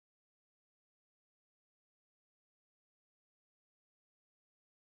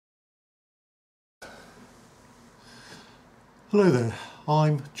Hello there,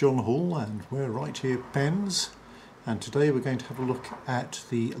 I'm John Hall and we're Right Here Pens, and today we're going to have a look at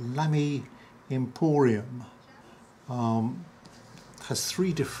the Lamy Imporium. It has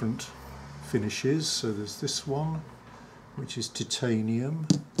three different finishes, so there's this one which is titanium,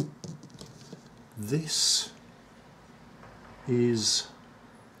 this is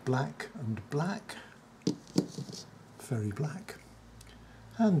black and black, very black,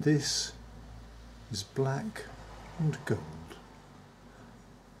 and this is black and gold.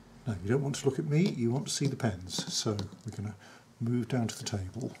 Now, you don't want to look at me, you want to see the pens, so we're going to move down to the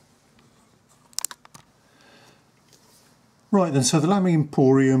table. Right then, so the Lamy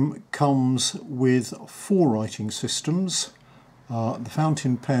Imporium comes with four writing systems. The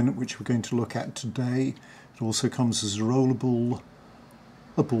fountain pen, which we're going to look at today, it also comes as a rollable,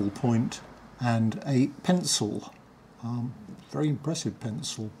 a ballpoint and a pencil. Very impressive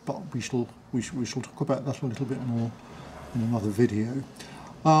pencil, but we shall talk about that a little bit more in another video.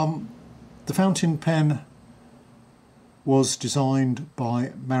 The fountain pen was designed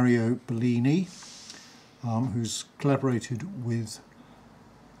by Mario Bellini, who's collaborated with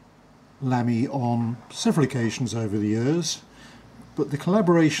Lamy on several occasions over the years, but the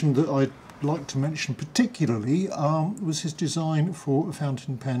collaboration that I'd like to mention particularly was his design for a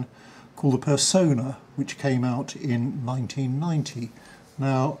fountain pen called the Persona, which came out in 1990.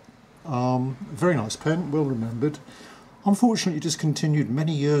 Now, very nice pen, well remembered. Unfortunately discontinued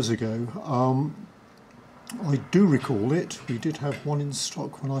many years ago. I do recall it. We did have one in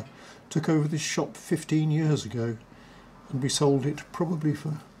stock when I took over this shop 15 years ago, and we sold it probably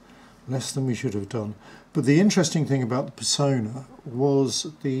for less than we should have done. But the interesting thing about the Persona was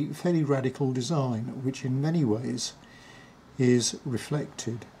the fairly radical design, which in many ways is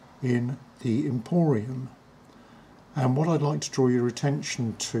reflected in the Emporium. And what I'd like to draw your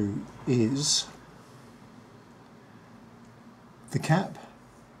attention to is the cap,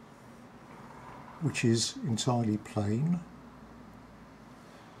 which is entirely plain.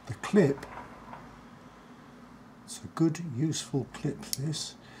 The clip, it's a good useful clip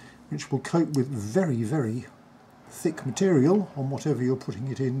this, which will coat with very, very thick material on whatever you're putting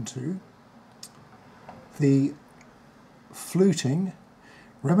it into. The fluting,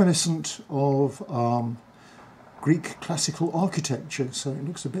 reminiscent of Greek classical architecture, so it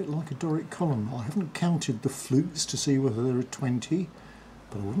looks a bit like a Doric column. I haven't counted the flutes to see whether there are 20,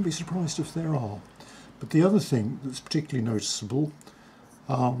 but I wouldn't be surprised if there are. But the other thing that's particularly noticeable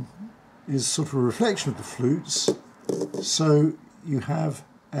is sort of a reflection of the flutes. So you have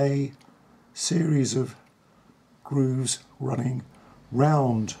a series of grooves running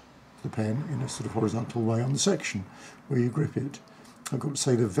round the pen in a sort of horizontal way on the section where you grip it. I've got to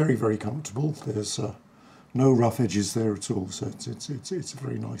say they're very, very comfortable. There's no rough edges there at all, so it's a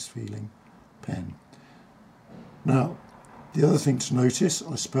very nice feeling pen. Now, the other thing to notice,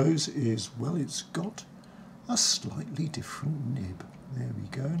 I suppose, is, well, it's got a slightly different nib. There we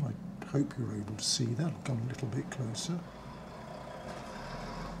go, and I hope you're able to see that. I'll come a little bit closer.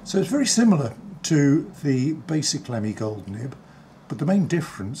 So it's very similar to the basic Lamy Gold nib, but the main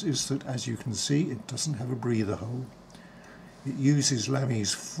difference is that, as you can see, it doesn't have a breather hole. It uses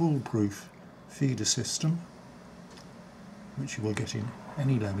Lamy's foolproof feeder system, which you will get in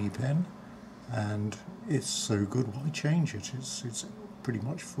any Lamy pen, and it's so good, why change it? It's pretty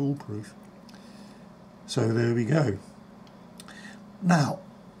much foolproof. So there we go. Now,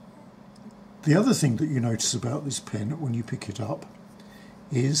 the other thing that you notice about this pen when you pick it up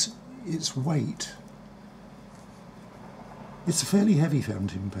is its weight. It's a fairly heavy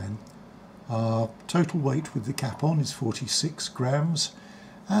fountain pen. Total weight with the cap on is 46 grams,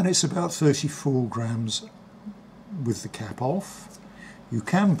 and it's about 34 grams with the cap off. You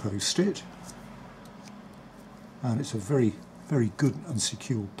can post it, and it's a very, very good and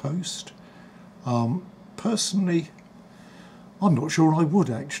secure post. Personally, I'm not sure I would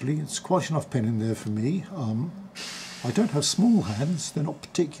actually. It's quite enough pen in there for me. I don't have small hands, they're not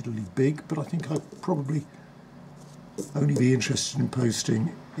particularly big, but I think I'd probably only be interested in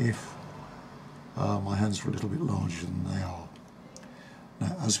posting if my hands were a little bit larger than they are.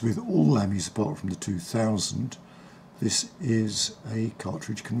 Now, as with all Lamys apart from the 2000, this is a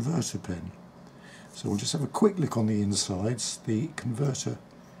cartridge converter pen. So we'll just have a quick look on the insides. The converter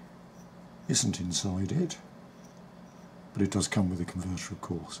isn't inside it, but it does come with a converter, of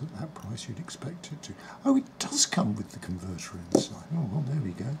course. At that price you'd expect it to. Oh, it does come with the converter inside. Oh, well, there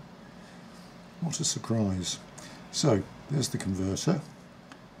we go. What a surprise. So, there's the converter.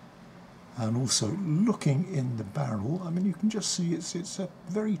 And also, looking in the barrel, I mean, you can just see it's a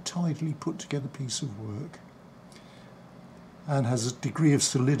very tidily put together piece of work, and has a degree of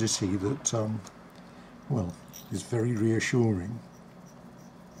solidity that well, is very reassuring.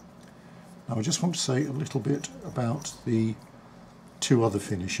 Now I just want to say a little bit about the two other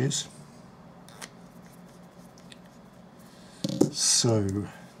finishes. So,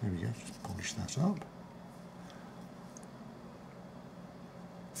 there we go, just polish that up.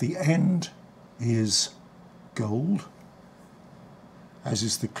 The end is gold, as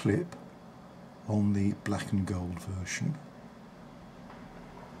is the clip on the black and gold version.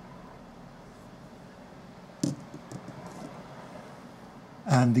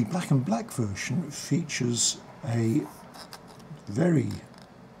 And the black and black version features a very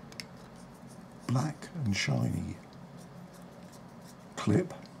black and shiny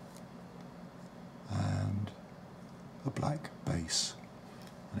clip and a black base.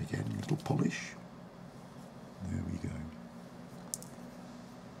 And again, a little polish. There we go.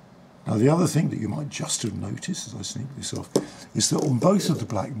 Now the other thing that you might just have noticed as I sneak this off is that on both of the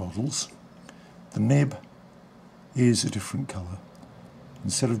black models the nib is a different colour.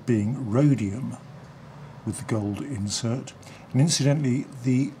 Instead of being rhodium with the gold insert, and incidentally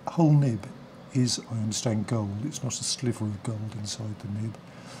the whole nib is, I understand, gold. It's not a sliver of gold inside the nib.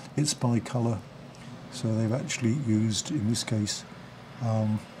 It's bi-colour, so they've actually used, in this case,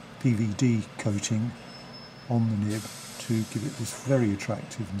 PVD coating on the nib to give it this very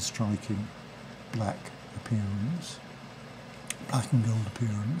attractive and striking black appearance, black and gold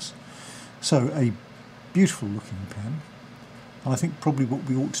appearance. So a beautiful looking pen. And I think probably what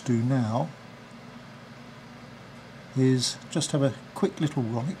we ought to do now is just have a quick little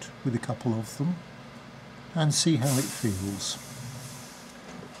write with a couple of them and see how it feels.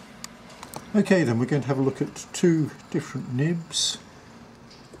 Okay, then we're going to have a look at two different nibs.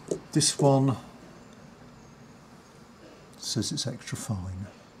 This one says it's extra fine.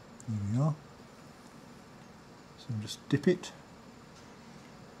 Here we are. So I'll just dip it.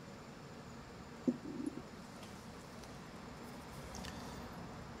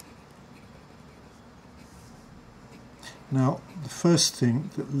 Now, the first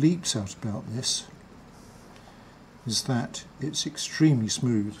thing that leaps out about this is that it's extremely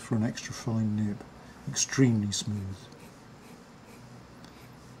smooth for an extra fine nib. Extremely smooth.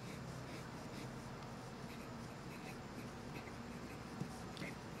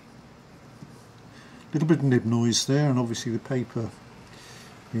 A little bit of nib noise there, and obviously the paper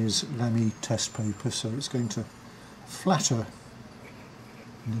is Lamy test paper, so it's going to flatter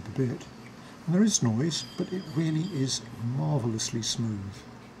the nib a bit. And there is noise, but it really is marvellously smooth.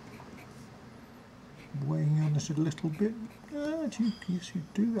 Weighing on it a little bit, yes, you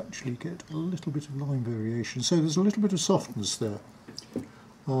do actually get a little bit of line variation. So there's a little bit of softness there,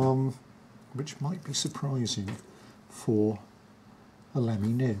 which might be surprising for a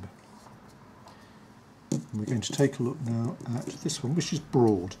Lamy nib. And we're going to take a look now at this one, which is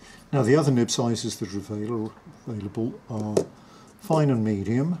broad. Now the other nib sizes that are available are fine and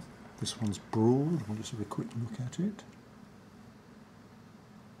medium. This one's broad. We'll just have a quick look at it.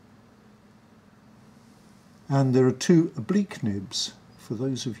 And there are two oblique nibs for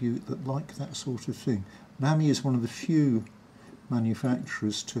those of you that like that sort of thing. Lamy is one of the few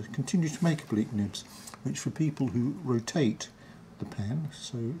manufacturers to continue to make oblique nibs, which for people who rotate the pen,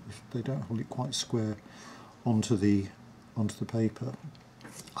 so if they don't hold it quite square onto the paper,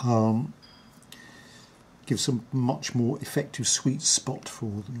 gives a much more effective sweet spot for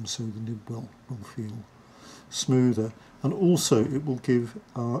them, so the nib will feel smoother, and also it will give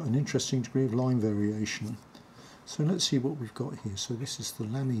an interesting degree of line variation. So let's see what we've got here. So this is the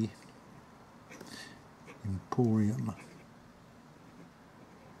Lamy Imporium.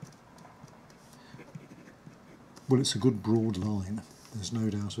 Well, it's a good broad line, there's no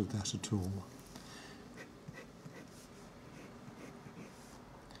doubt of that at all.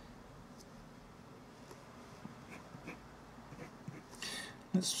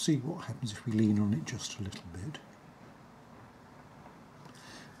 Let's see what happens if we lean on it just a little bit.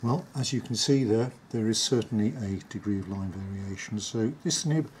 Well, as you can see there is certainly a degree of line variation. So this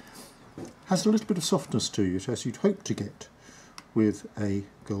nib has a little bit of softness to it, as you'd hope to get with a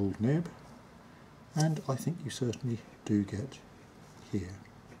gold nib, and I think you certainly do get here.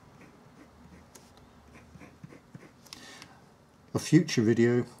 A future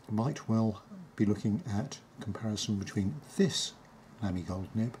video might well be looking at a comparison between this Lamy Gold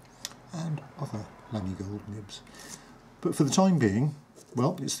nib and other Lamy Gold nibs. But for the time being,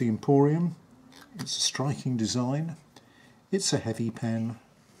 well, it's the Emporium, it's a striking design, it's a heavy pen,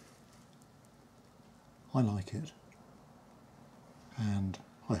 I like it, and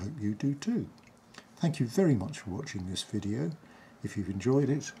I hope you do too. Thank you very much for watching this video. If you've enjoyed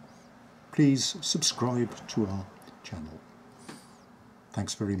it, please subscribe to our channel.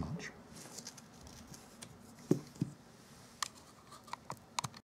 Thanks very much.